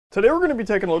Today we're going to be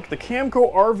taking a look at the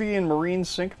Camco RV and Marine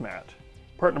Sink Mat,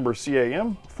 part number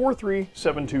CAM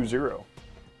 43720.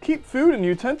 Keep food and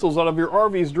utensils out of your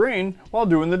RV's drain while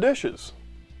doing the dishes.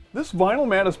 This vinyl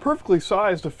mat is perfectly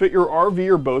sized to fit your RV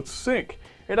or boat's sink.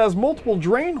 It has multiple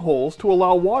drain holes to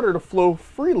allow water to flow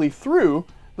freely through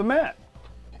the mat.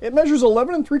 It measures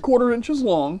 11 3/4 inches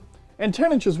long and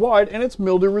 10 inches wide, and it's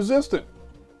mildew resistant.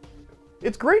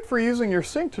 It's great for using your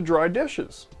sink to dry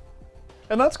dishes.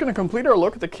 And that's going to complete our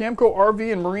look at the Camco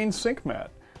RV and Marine Sink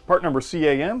Mat, part number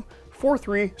CAM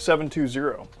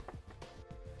 43720.